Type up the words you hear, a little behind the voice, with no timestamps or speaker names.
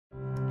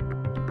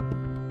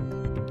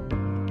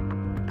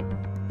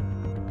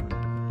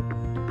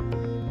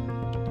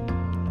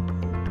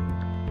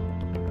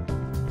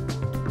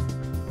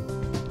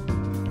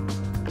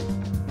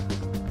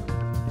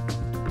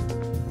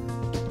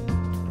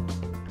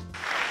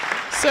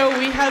So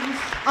we have,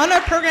 on our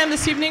program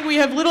this evening, we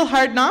have Little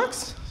Hard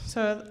Knocks.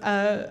 So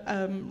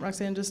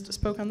Roxann just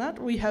spoke on that.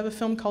 We have a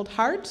film called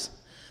Hearts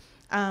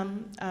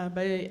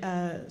by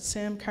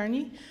Sam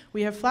Carney.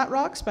 We have Flat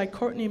Rocks by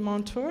Courtney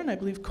Montour, and I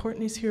believe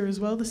Courtney's here as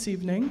well this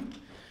evening.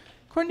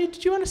 Courtney,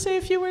 did you want to say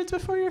a few words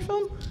before your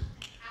film?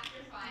 After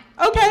fine.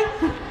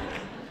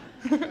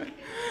 Okay.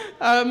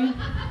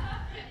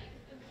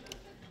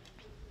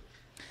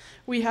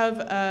 We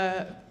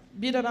have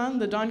Bidaran,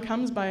 The Dawn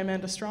Comes by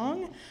Amanda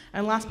Strong,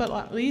 and last but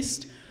not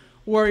least,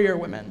 Warrior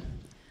Women.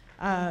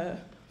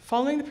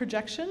 Following the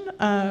projection,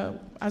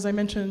 as I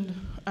mentioned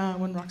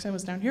when Roxann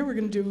was down here, we're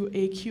going to do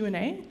a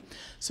Q&A,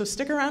 so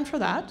stick around for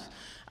that.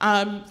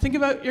 Think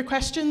about your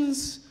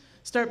questions,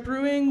 start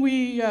brewing.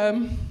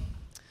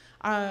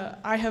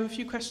 I have a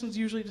few questions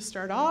usually to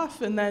start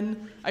off, and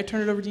then I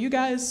turn it over to you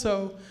guys,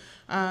 so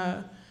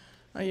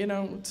you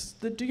know,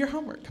 do your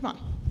homework, come on,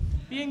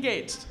 be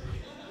engaged.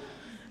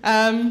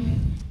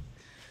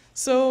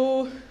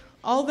 So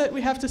all that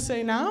we have to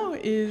say now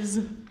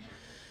is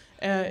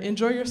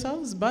enjoy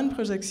yourselves, bonne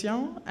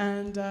projection,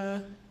 and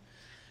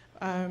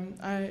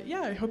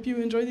I hope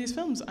you enjoy these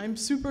films. I'm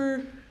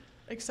super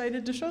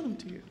excited to show them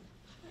to you.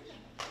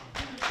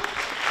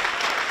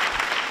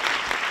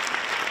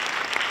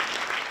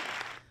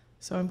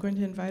 So I'm going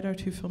to invite our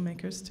two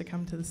filmmakers to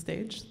come to the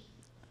stage.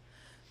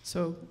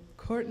 So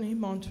Courtney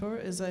Montour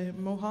is a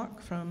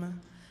Mohawk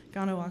from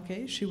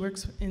Ganawake. She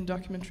works in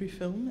documentary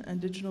film and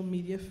digital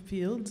media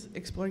fields,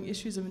 exploring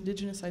issues of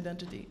Indigenous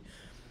identity.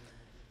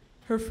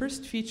 Her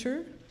first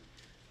feature,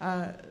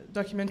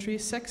 documentary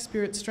Sex,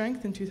 Spirit,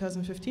 Strength in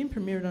 2015,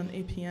 premiered on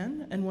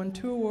APN and won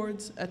 2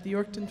 awards at the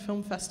Yorkton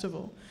Film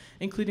Festival,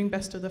 including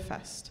Best of the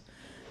Fest.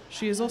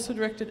 She has also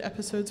directed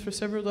episodes for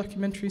several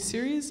documentary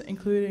series,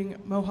 including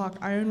Mohawk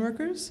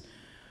Ironworkers,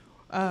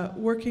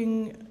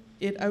 Working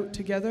It Out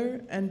Together,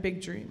 and Big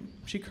Dream.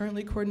 She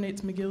currently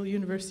coordinates McGill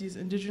University's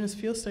Indigenous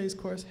Field Studies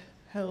course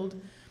held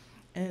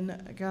in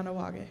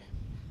Ganawage.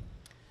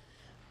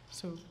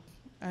 So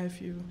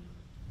if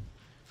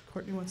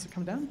Courtney wants to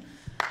come down.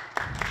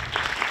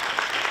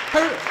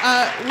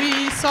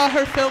 We saw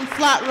her film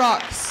Flat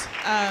Rocks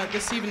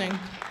this evening.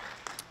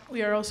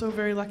 We are also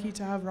very lucky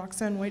to have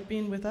Roxann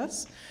Whitebean with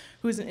us,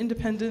 who is an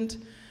independent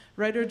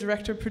writer,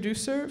 director,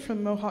 producer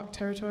from Mohawk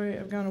territory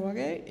of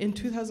Ganawage. In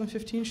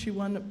 2015, she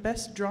won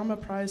Best Drama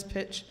Prize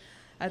Pitch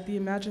at the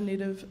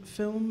Imaginative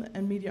Film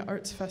and Media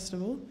Arts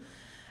Festival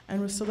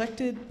and was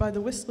selected by the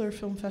Whistler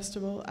Film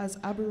Festival as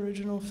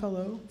Aboriginal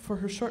Fellow for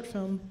her short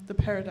film, The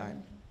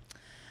Paradigm.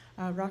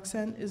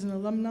 Roxann is an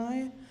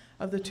alumni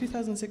of the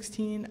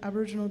 2016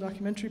 Aboriginal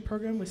Documentary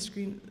Program with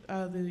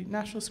the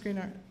National Screen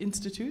Art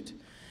Institute.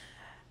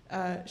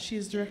 She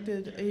has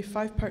directed a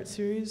 5-part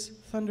series,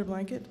 Thunder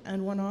Blanket,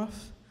 and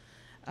one-off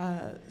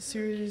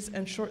series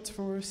and shorts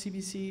for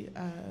CBC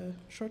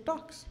short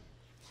docs.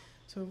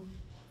 So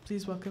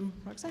please welcome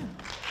Roxann.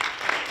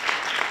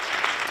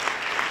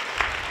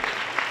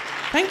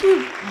 Thank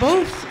you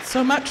both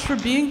so much for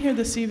being here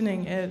this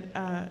evening.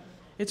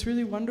 It's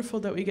really wonderful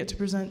that we get to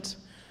present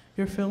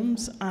your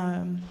films.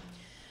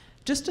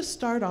 Just to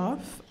start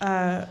off,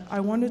 I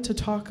wanted to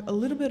talk a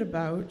little bit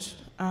about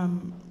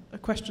a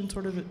question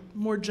sort of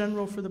more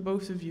general for the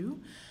both of you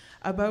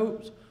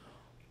about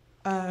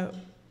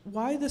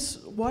why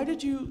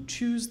did you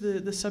choose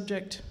the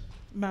subject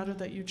matter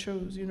that you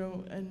chose? You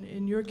know, and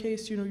in your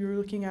case, you know, you're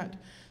looking at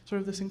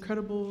sort of this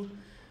incredible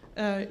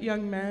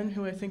young man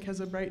who I think has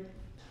a bright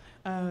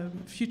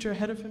future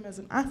ahead of him as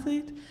an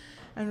athlete,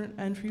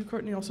 and for you,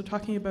 Courtney, also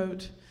talking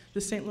about the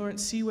St.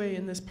 Lawrence Seaway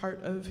in this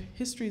part of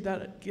history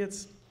that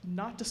gets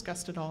not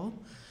discussed at all,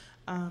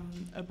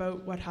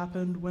 about what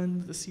happened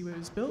when the seaway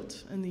was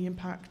built and the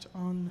impact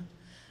on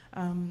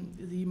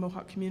the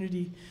Mohawk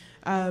community.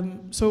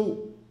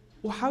 So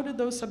how did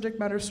those subject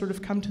matters sort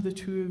of come to the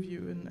two of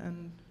you?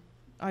 And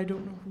I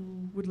don't know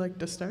who would like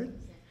to start.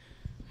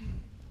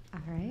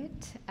 All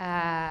right.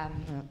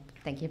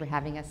 Thank you for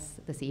having us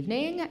this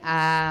evening.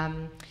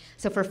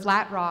 So for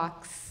Flat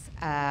Rocks,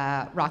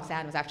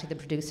 Roxann was actually the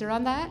producer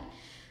on that.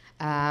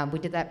 We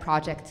did that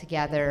project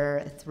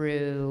together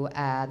through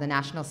the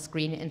National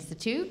Screen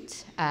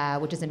Institute,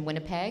 which is in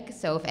Winnipeg.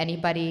 So if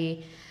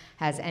anybody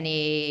has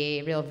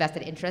any real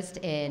vested interest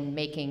in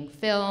making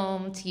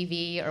film,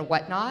 TV, or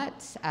whatnot,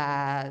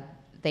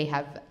 they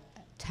have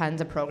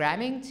tons of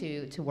programming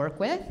to work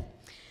with.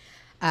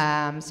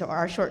 So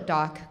our short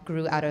doc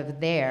grew out of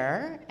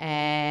there,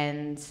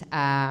 and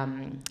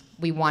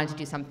we wanted to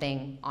do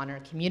something on our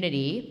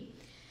community.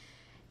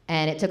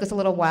 And it took us a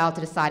little while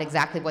to decide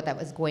exactly what that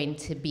was going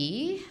to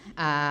be.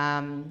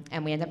 And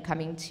we ended up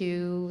coming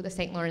to the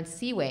St. Lawrence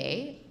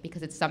Seaway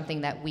because it's something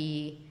that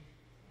we,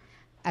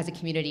 as a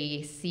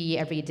community, see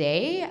every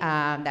day,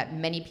 that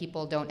many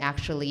people don't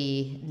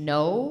actually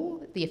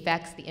know the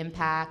effects, the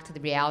impact,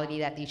 the reality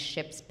that these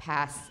ships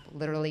pass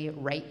literally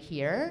right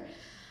here.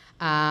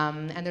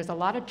 And there's a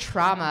lot of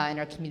trauma in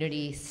our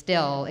community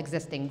still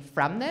existing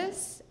from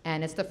this.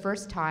 And it's the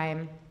first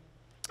time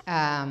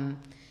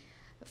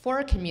for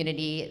a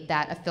community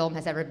that a film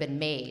has ever been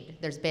made.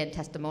 There's been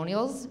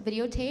testimonials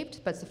videotaped,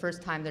 but it's the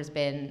first time there's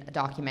been a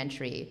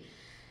documentary.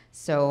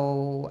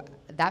 So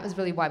that was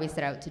really why we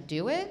set out to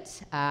do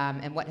it,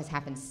 and what has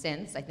happened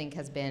since, I think,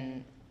 has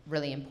been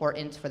really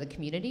important for the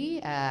community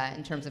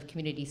in terms of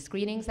community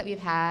screenings that we've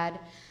had,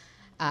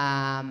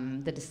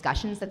 the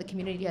discussions that the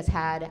community has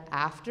had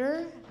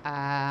after.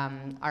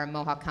 Our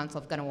Mohawk Council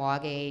of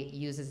Kahnawake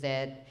uses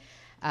it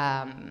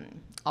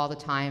all the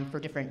time for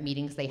different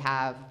meetings they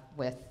have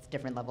with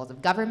different levels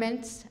of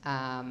government.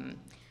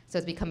 So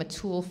it's become a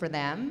tool for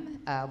them.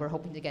 We're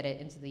hoping to get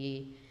it into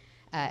the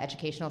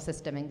educational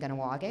system in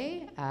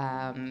Kahnawake.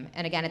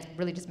 And again, it's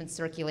really just been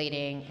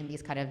circulating in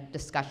these kind of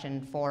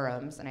discussion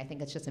forums, and I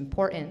think it's just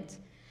important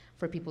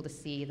for people to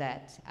see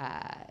that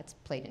it's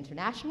played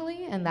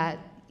internationally, and that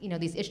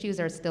these issues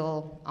are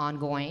still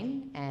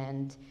ongoing,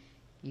 and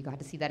you got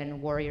to see that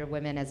in Warrior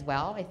Women as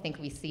well. I think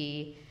we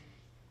see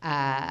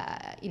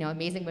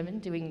amazing women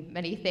doing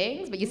many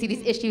things, but you see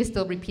these issues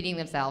still repeating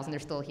themselves, and they're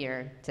still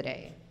here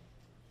today.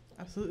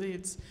 Absolutely,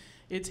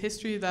 it's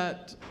history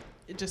that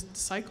it just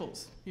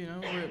cycles.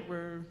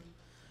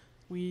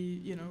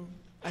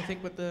 I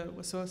think what the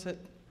Wissosset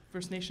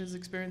First Nation is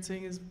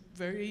experiencing is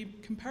very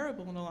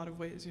comparable in a lot of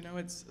ways.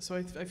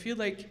 I feel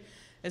like,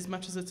 as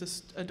much as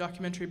it's a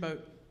documentary about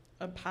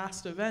a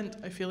past event,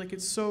 I feel like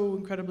it's so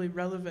incredibly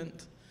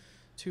relevant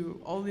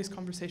to all these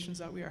conversations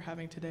that we are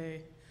having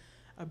today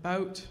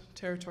about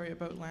territory,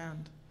 about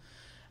land.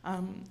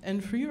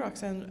 And for you,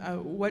 Roxann,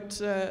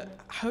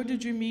 how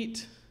did you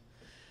meet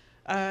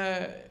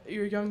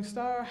your young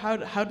star?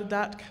 How did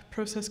that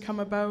process come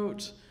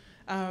about?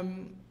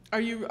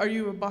 Are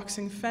you a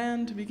boxing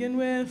fan to begin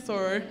with,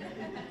 or?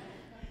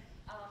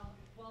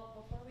 Well,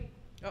 before we,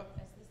 Oh.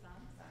 is this on?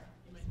 Sorry.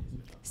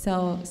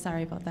 So,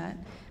 sorry about that.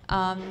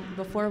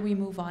 Before we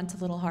move on to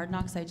Little Hard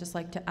Knocks, I'd just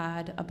like to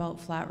add about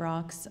Flat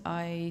Rocks.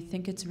 I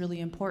think it's really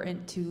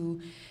important to,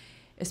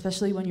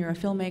 especially when you're a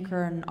filmmaker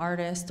or an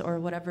artist or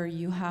whatever,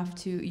 you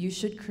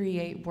should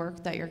create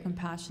work that you're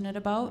compassionate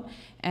about.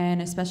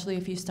 And especially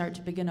if you start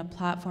to begin a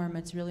platform,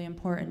 it's really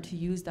important to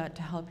use that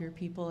to help your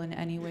people in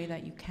any way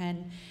that you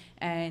can.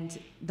 And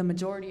the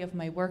majority of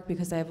my work,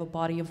 because I have a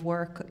body of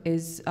work,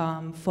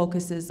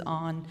 focuses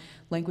on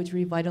language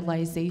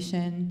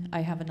revitalization.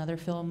 I have another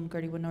film,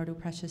 Gertie Winordu,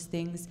 Precious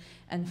Things,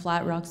 and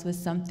Flat Rocks was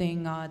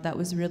something that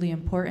was really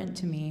important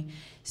to me.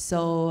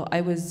 So I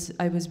was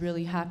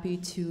really happy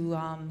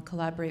to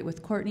collaborate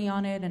with Courtney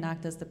on it and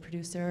act as the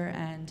producer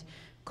and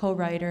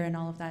co-writer and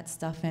all of that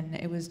stuff. And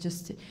it was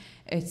just,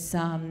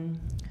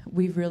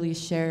 we've really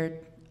shared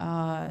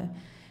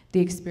the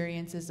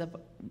experiences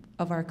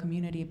of our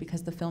community,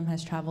 because the film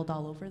has traveled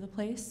all over the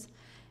place.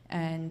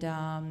 And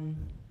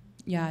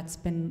yeah, it's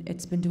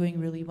been doing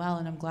really well,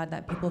 and I'm glad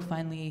that people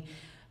finally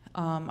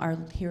are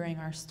hearing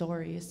our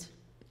stories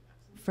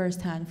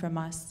firsthand from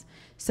us.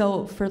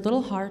 So for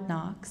Little Hard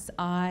Knocks,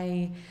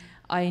 I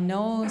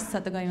know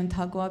Satagayon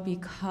Tagwa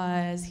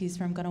because he's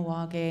from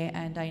Kahnawake,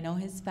 and I know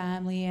his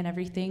family and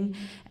everything.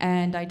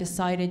 And I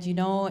decided,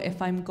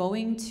 if I'm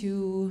going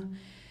to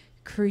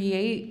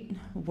create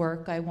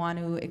work, I want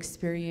to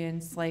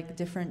experience like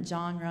different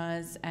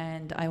genres,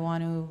 and I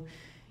want to,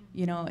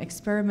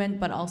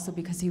 experiment, but also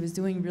because he was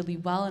doing really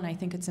well, and I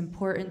think it's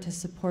important to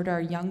support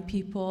our young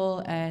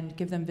people and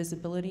give them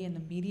visibility in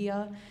the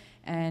media.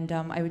 And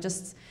I would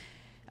just,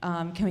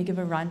 can we give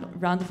a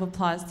round of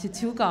applause to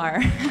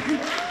Tugar?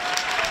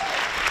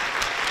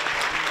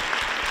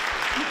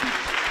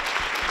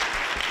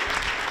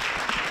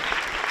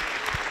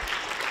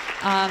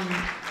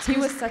 He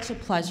was such a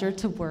pleasure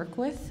to work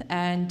with,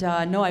 and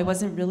no, I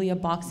wasn't really a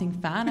boxing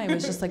fan. I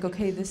was just like,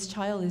 okay, this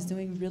child is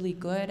doing really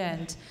good,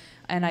 and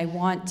I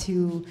want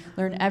to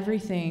learn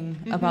everything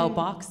about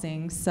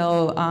boxing.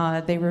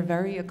 So they were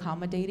very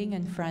accommodating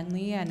and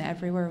friendly, and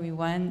everywhere we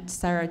went,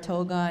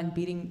 Saratoga and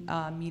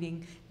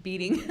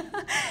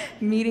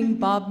meeting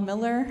Bob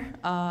Miller,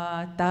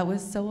 that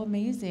was so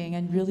amazing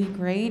and really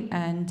great.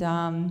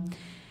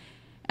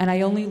 And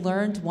I only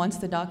learned once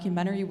the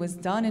documentary was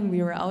done and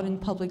we were out in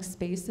public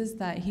spaces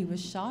that he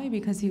was shy,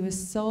 because he was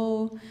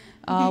so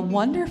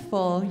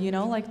wonderful,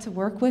 like to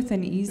work with,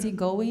 and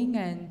easygoing,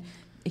 and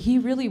he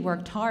really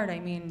worked hard. I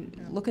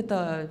mean, look at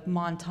the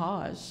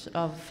montage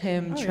of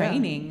him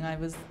training. Yeah.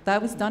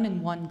 That was done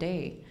in one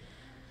day.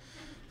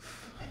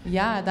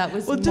 Yeah, that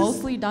was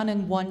mostly done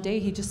in one day.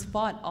 He just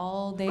fought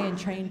all day and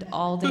trained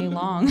all day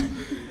long.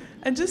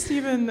 And just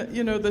even,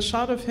 the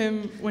shot of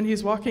him when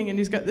he's walking and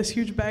he's got this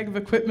huge bag of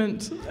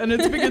equipment and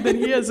it's bigger than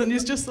he is, and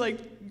he's just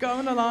like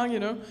going along,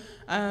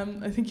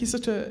 I think he's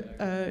such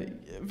a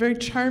very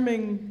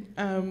charming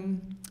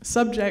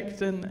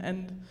subject,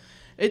 and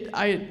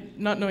I,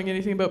 not knowing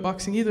anything about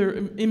boxing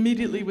either,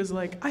 immediately was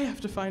like, I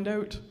have to find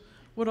out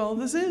what all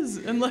this is,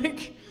 and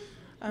like.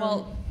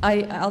 Well,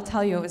 I'll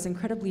tell you, it was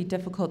incredibly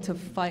difficult to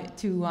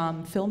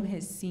film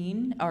his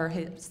scene, or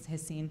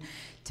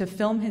to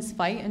film his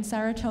fight in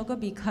Saratoga,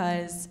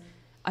 because,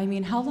 I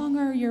mean, how long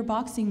are your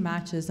boxing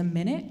matches? A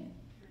minute?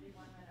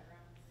 31-minute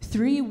rounds.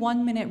 3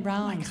 1-minute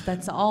rounds.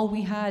 That's all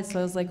we had. So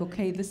I was like,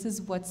 okay, this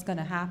is what's going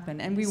to happen.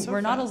 And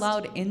we're not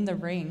allowed in the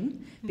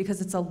ring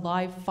because it's a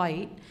live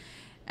fight.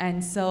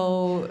 And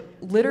so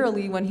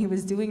literally when he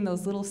was doing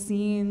those little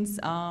scenes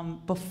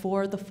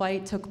before the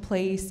fight took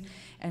place,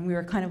 and we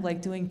were kind of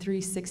like doing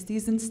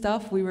 360s and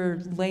stuff, we were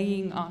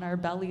laying on our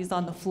bellies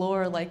on the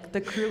floor, like the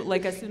crew,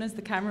 like as soon as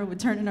the camera would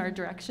turn in our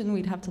direction,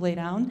 we'd have to lay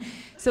down.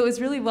 So it was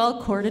really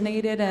well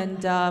coordinated,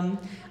 and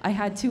I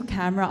had 2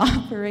 camera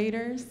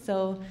operators.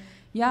 So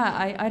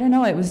yeah, I don't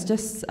know, it was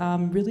just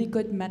really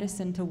good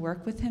medicine to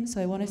work with him.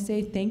 So I want to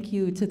say thank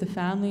you to the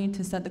family,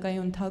 to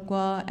Sadagayon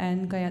Tagwa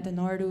and Gayat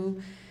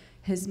Nordu,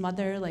 his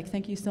mother. Like,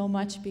 thank you so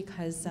much,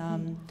 because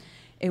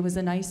it was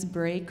a nice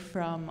break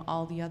from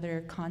all the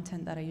other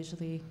content that I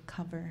usually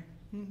cover.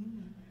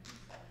 And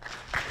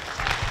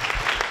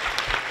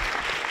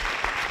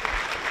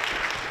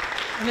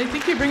I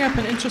think you bring up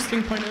an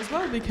interesting point as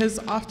well, because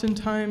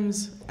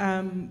oftentimes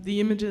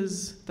the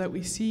images that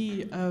we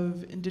see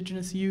of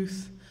Indigenous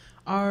youth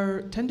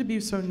tend to be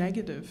so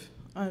negative,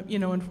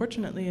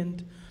 unfortunately,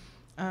 and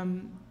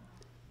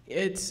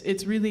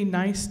it's really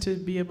nice to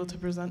be able to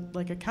present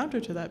like a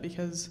counter to that,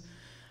 because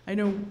I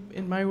know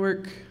in my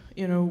work,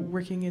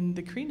 working in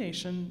the Cree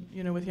Nation,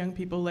 with young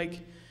people,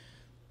 like,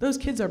 those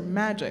kids are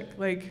magic.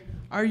 Like,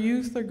 our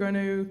youth are going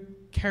to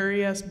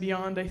carry us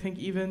beyond, I think,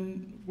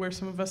 even where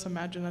some of us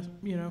imagine us,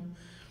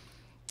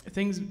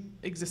 things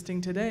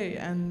existing today.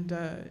 And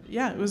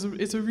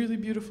it's a really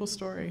beautiful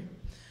story.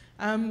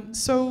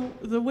 So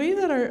the way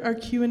that our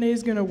Q&A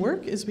is going to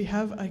work is we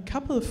have a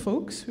couple of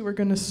folks who are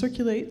going to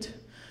circulate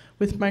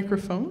with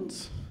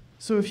microphones.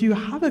 So if you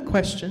have a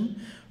question,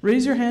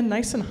 raise your hand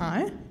nice and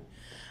high,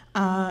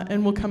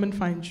 and we'll come and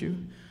find you.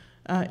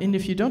 And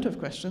if you don't have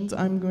questions,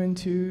 I'm going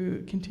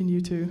to continue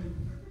to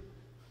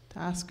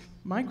ask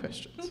my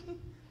questions.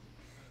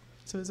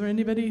 So is there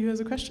anybody who has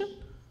a question?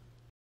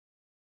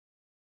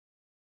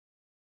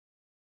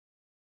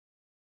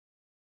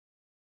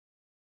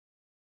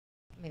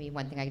 Maybe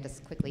one thing I could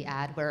just quickly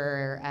add,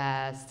 we're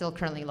still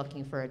currently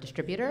looking for a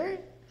distributor.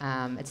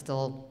 It's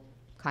still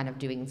kind of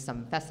doing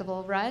some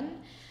festival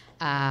run.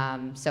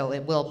 So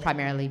it will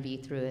primarily be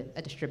through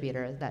a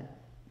distributor that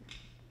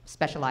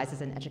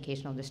specializes in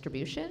educational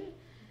distribution.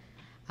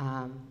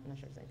 I'm not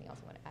sure if there's anything else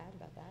I want to add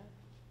about that.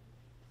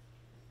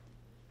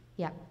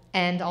 Yeah,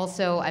 and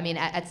also, I mean,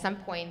 at some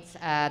point,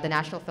 the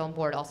National Film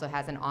Board also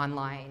has an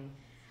online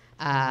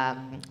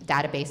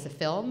database of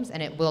films,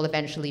 and it will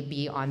eventually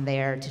be on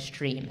there to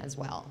stream as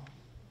well,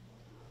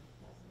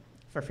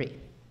 for free.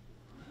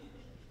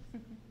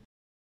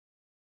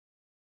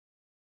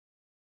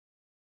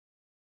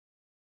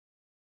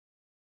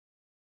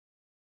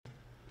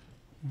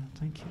 Yeah,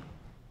 thank you.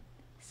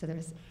 So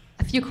there's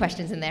a few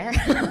questions in there.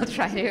 I'll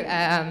try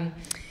to.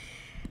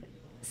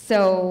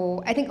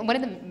 So I think one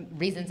of the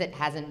reasons it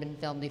hasn't been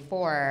filmed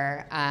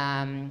before,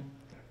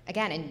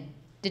 again,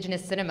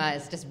 Indigenous cinema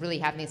is just really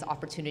having this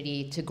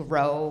opportunity to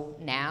grow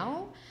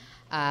now.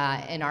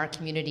 In our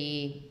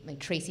community, like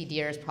Tracy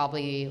Deer is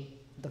probably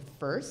the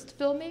first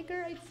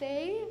filmmaker, I'd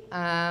say.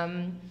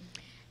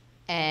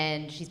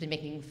 And she's been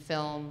making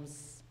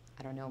films,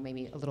 I don't know,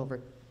 maybe a little over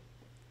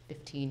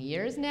 15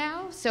 years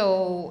now.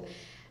 So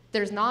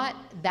there's not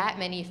that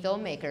many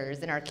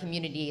filmmakers in our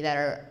community that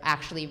are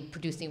actually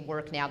producing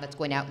work now that's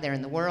going out there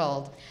in the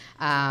world.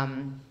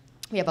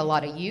 We have a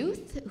lot of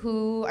youth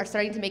who are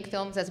starting to make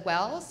films as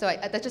well. So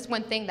that's just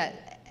one thing,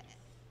 that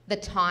the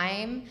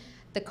time,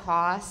 the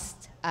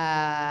cost,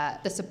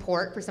 the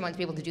support for someone to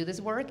be able to do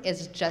this work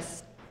is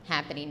just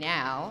happening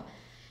now.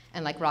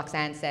 And like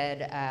Roxann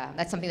said,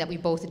 that's something that we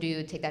both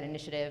do, take that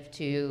initiative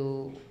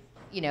to,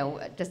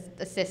 just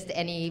assist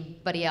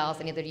anybody else,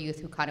 any other youth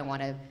who kind of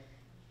want to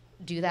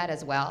do that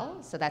as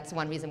well. So that's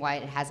one reason why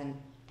it hasn't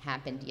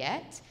happened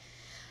yet.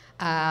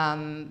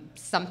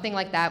 Something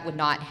like that would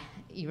not,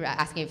 you were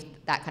asking if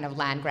that kind of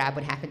land grab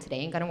would happen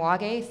today in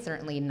Kahnawake.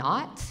 Certainly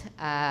not.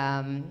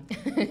 I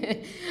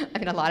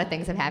mean, a lot of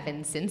things have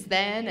happened since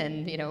then,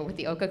 and with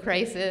the Oka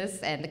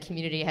crisis, and the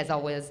community has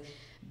always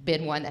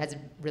been one that has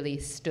really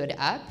stood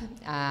up.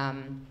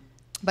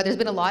 But there's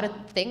been a lot of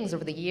things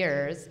over the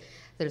years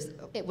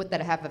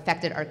that have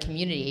affected our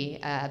community.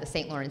 The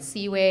St. Lawrence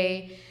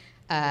Seaway,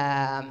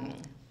 the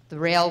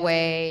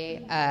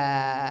railway,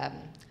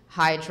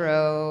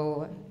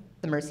 hydro,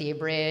 the Mercier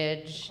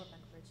Bridge,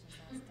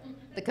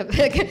 the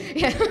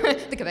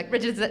Quebec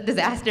Bridge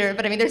disaster.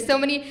 But I mean, there's so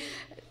many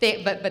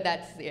things, but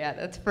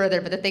that's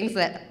further. But the things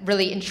that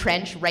really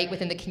entrench right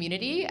within the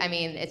community, I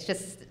mean, it's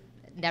just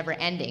never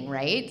ending,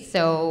 right?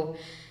 So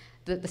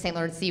the St.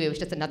 Lawrence Seaway was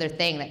just another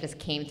thing that just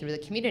came through the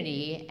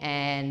community,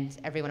 and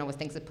everyone always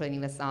thinks of putting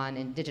this on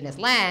Indigenous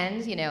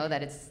land,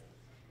 that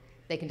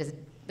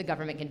the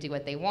government can do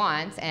what they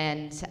want.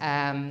 And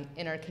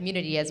in our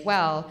community as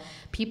well,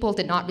 people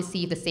did not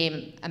receive the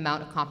same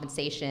amount of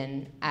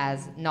compensation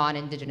as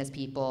non-Indigenous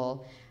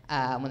people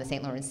when the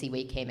St. Lawrence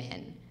Seaway came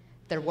in.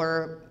 There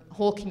were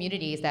whole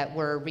communities that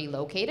were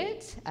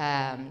relocated,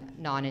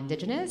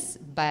 non-Indigenous,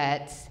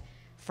 but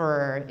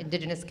for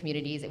Indigenous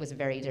communities, it was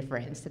very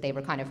different. So they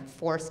were kind of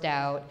forced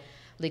out.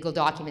 legal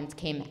documents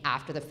came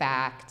after the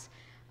fact.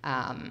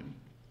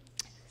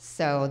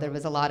 So there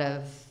was a lot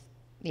of,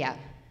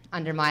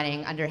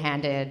 undermining,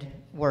 underhanded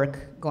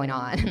work going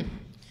on.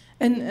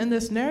 And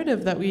this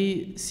narrative that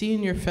we see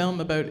in your film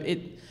about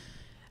it,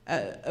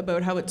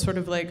 about how it's sort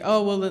of like,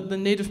 oh, well, the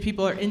Native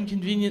people are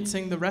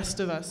inconveniencing the rest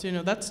of us,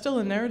 that's still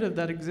a narrative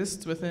that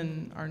exists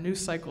within our news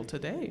cycle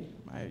today,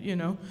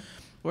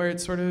 where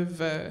it's sort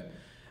of,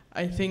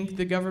 I think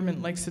the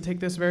government likes to take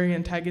this very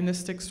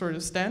antagonistic sort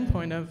of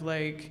standpoint of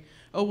like,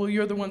 oh, well,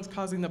 you're the ones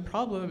causing the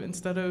problem,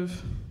 instead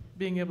of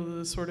being able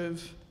to sort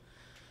of,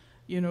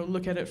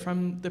 look at it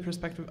from the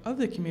perspective of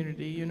the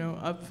community,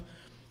 of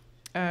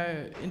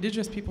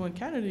Indigenous people in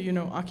Canada,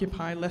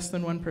 occupy less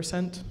than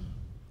 1%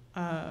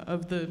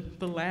 of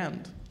the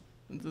land.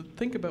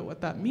 Think about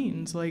what that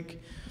means,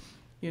 like,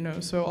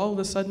 so all of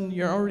a sudden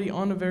you're already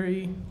on a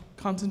very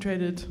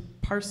concentrated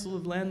parcel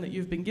of land that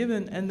you've been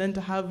given, and then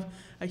to have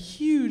a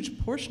huge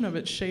portion of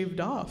it shaved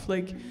off.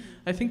 Like,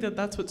 I think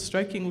that's what's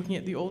striking looking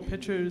at the old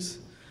pictures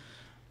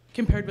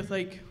compared with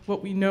like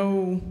what we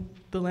know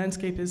the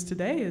landscape is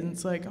today, and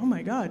it's like, oh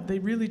my God, they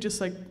really just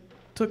like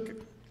took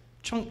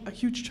a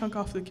huge chunk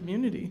off the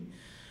community.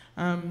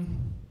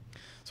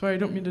 Sorry, I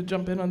don't mean to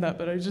jump in on that,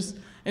 but I just,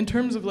 in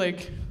terms of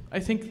like, I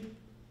think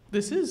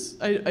this is,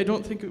 I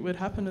don't think it would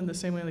happen in the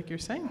same way like you're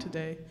saying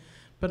today,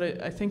 but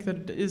I think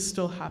that it is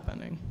still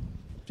happening,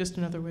 just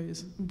in other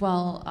ways.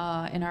 Well,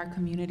 in our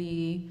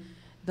community,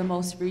 the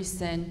most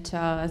recent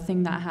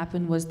thing that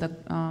happened was the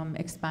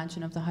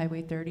expansion of the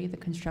Highway 30, the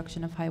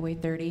construction of Highway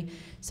 30.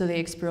 So they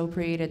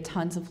expropriated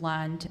tons of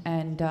land,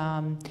 and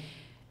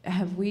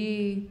have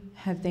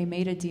they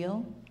made a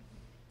deal?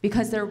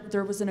 Because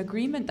there was an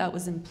agreement that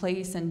was in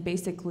place, and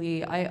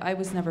basically I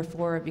was never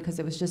for it, because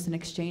it was just an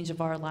exchange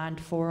of our land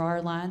for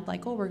our land.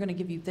 Like, oh, we're going to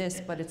give you this,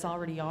 but it's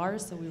already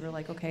ours. So we were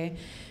like, okay.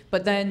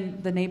 But then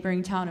the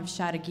neighboring town of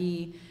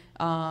Chateauguay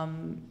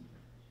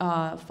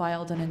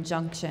filed an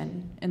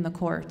injunction in the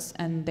courts,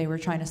 and they were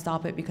trying to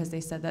stop it because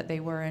they said that they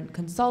weren't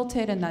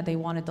consulted and that they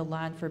wanted the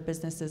land for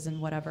businesses and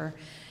whatever.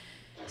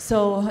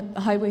 So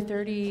Highway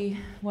 30,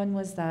 when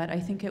was that? I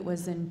think it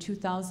was in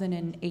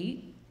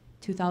 2008,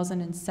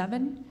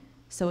 2007.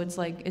 So it's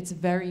like, it's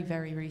very,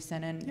 very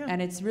recent,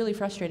 and it's really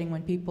frustrating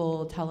when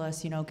people tell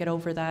us, get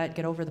over that,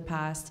 get over the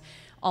past.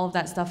 All of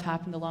that stuff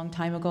happened a long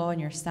time ago, and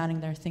you're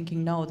standing there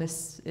thinking, no,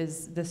 this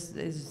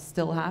is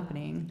still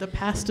happening. The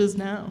past is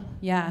now.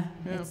 Yeah,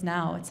 it's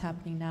now. It's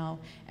happening now.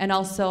 And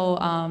also,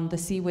 the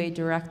seaway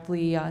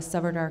directly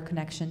severed our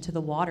connection to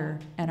the water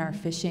and our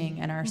fishing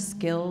and our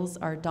skills,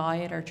 our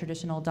diet, our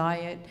traditional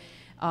diet,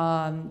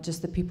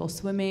 just the people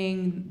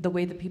swimming, the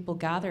way that people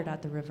gathered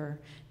at the river.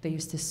 They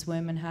used to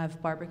swim and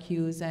have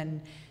barbecues,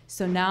 and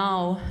so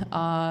now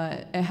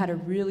it had a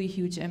really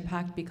huge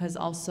impact, because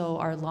also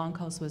our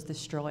longhouse was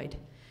destroyed.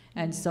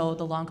 And so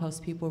the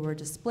longhouse people were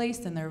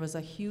displaced, and there was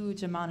a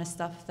huge amount of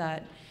stuff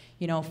that,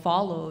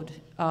 followed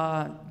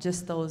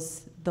just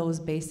those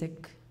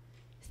basic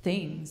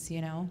things,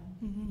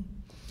 Mm-hmm.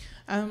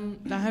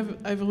 I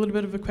have a little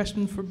bit of a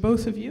question for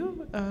both of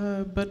you,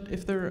 but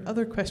if there are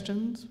other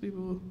questions, we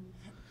will.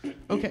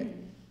 Okay,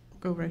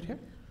 go right here.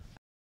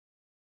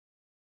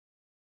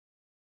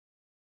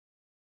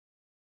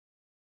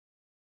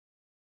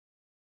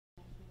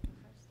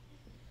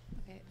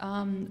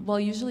 Well,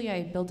 usually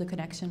I build a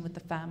connection with the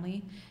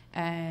family,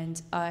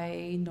 and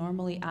I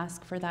normally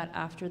ask for that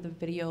after the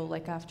video,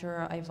 like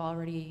after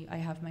I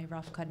have my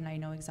rough cut and I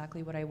know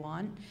exactly what I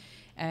want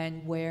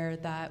and where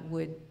that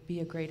would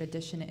be a great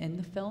addition in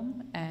the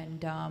film.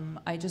 And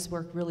I just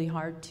work really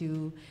hard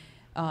to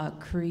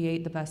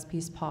create the best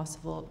piece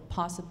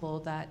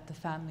possible that the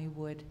family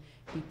would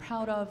be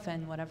proud of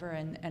and whatever,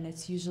 and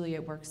it's usually,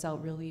 it works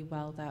out really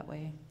well that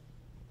way.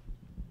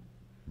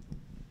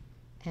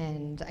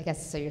 And I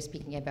guess, so you're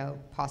speaking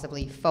about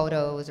possibly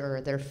photos or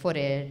their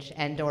footage,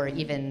 and or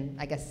even,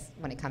 I guess,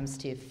 when it comes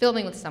to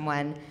filming with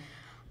someone,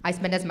 I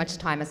spend as much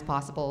time as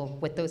possible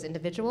with those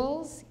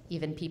individuals,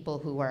 even people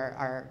who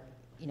are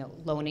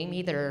loaning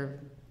me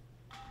their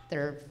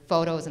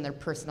photos and their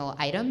personal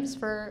items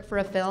for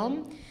a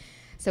film.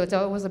 So it's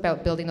always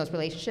about building those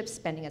relationships,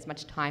 spending as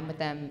much time with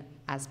them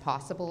as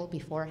possible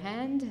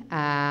beforehand,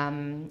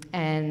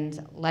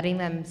 and letting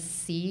them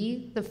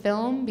see the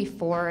film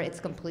before it's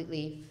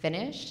completely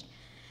finished.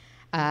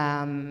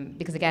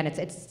 Because again,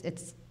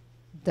 it's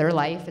their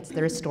life, it's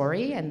their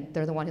story, and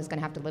they're the one who's going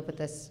to have to live with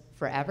this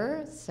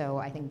forever. So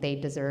I think they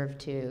deserve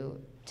to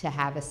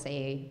have a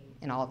say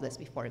in all of this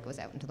before it goes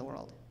out into the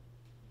world.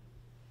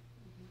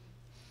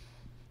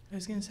 I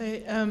was going to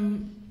say,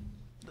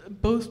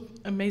 both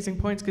amazing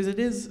points, because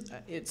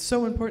it's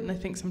so important. I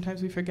think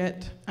sometimes we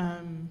forget,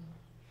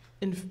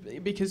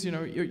 because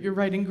you're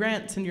writing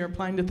grants and you're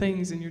applying to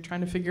things and you're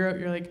trying to figure out,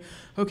 you're like,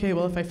 okay,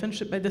 well, if I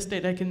finish it by this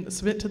date, I can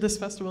submit to this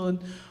festival,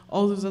 and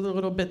all those other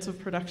little bits of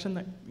production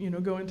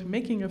that go into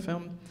making a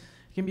film.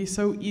 It can be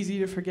so easy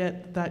to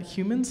forget that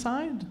human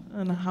side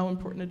and how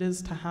important it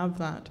is to have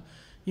that,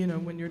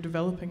 when you're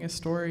developing a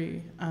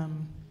story.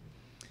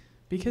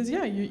 Because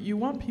you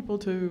want people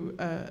to,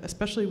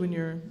 especially when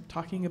you're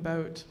talking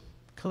about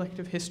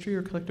collective history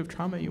or collective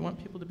trauma. You want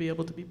people to be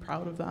able to be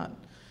proud of that,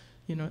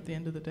 you know, at the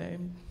end of the day.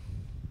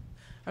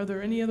 Are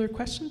there any other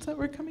questions that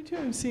we're coming to?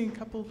 I'm seeing a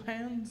couple of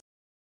hands.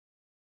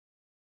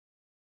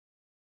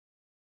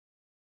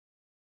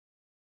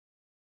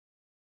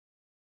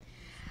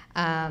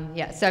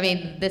 Yeah, so I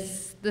mean,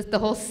 the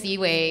whole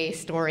Seaway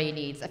story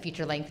needs a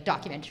feature-length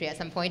documentary at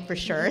some point, for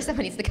sure.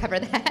 Someone needs to cover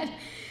that.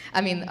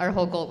 I mean, our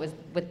whole goal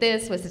with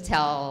this was to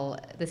tell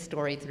the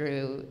story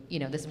through, you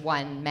know, this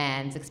one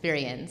man's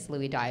experience,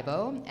 Louis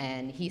Daibo,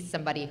 and he's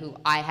somebody who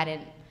I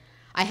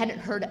hadn't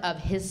heard of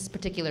his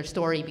particular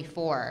story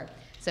before,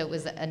 so it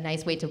was a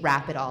nice way to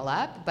wrap it all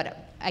up.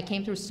 But I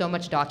came through so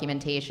much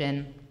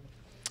documentation,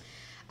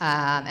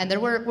 and there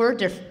were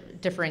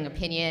differing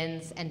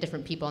opinions, and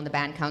different people in the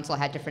band council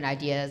had different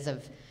ideas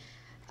of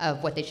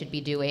what they should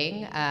be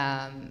doing.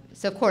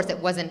 So of course it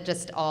wasn't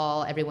just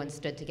all everyone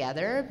stood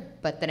together,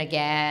 but then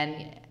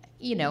again,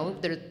 you know,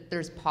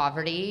 there's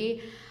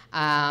poverty.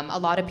 A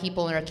lot of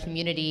people in our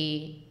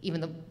community, even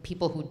the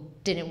people who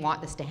didn't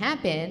want this to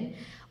happen,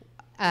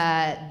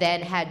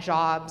 then had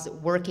jobs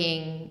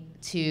working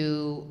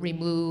to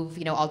remove,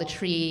 you know, all the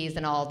trees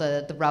and all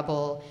the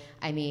rubble.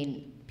 I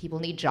mean, people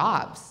need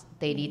jobs.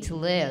 They need to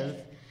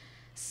live.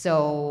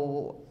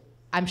 So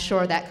I'm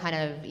sure that kind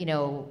of, you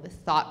know,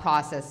 thought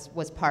process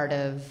was part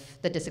of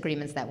the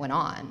disagreements that went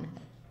on.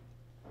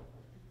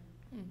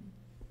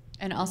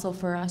 And also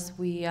for us,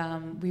 we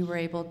were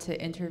able to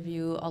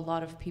interview a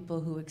lot of people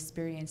who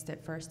experienced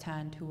it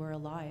firsthand, who were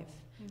alive,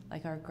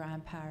 like our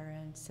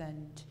grandparents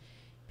and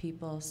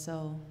people.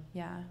 So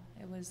yeah,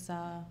 it was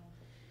a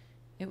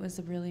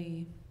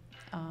really,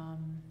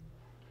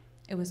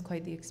 it was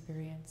quite the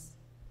experience.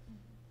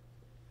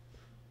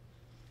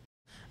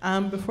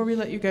 Before we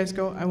let you guys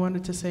go, I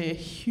wanted to say a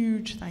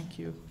huge thank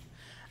you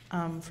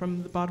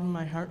from the bottom of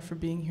my heart for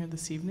being here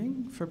this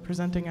evening, for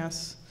presenting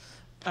us,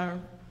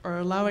 or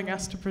allowing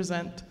us to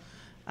present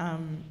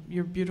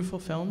your beautiful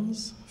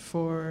films,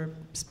 for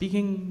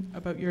speaking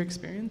about your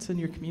experience in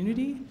your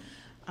community.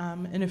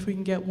 And if we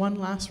can get one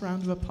last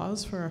round of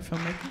applause for our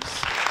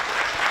filmmakers.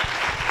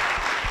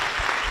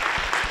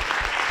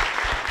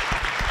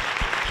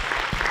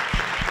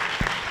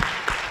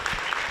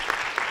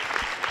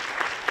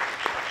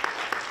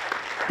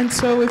 And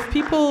so if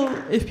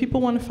people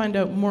want to find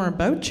out more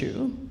about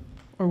you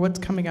or what's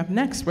coming up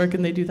next, where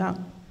can they do that?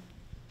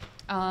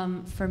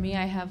 For me,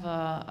 I have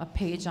a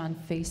page on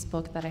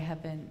Facebook that I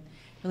haven't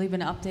really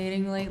been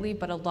updating lately,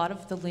 but a lot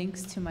of the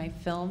links to my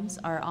films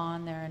are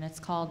on there, and it's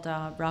called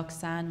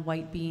Roxann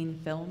Whitebean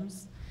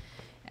Films.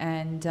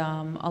 And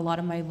a lot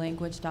of my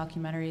language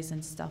documentaries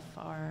and stuff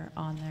are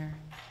on there.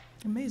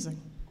 Amazing.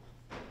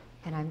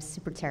 And I'm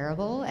super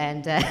terrible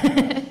and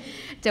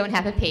don't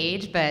have a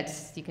page, but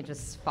you can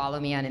just follow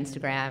me on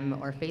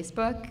Instagram or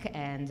Facebook.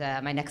 And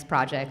my next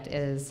project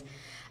is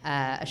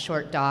a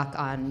short doc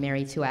on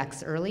Mary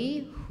 2X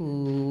Early,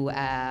 who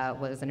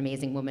was an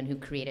amazing woman who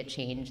created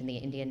change in the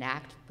Indian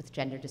Act with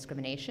gender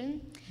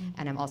discrimination.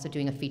 And I'm also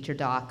doing a feature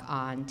doc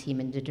on Team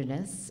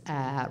Indigenous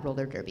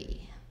roller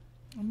derby.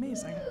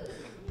 Amazing.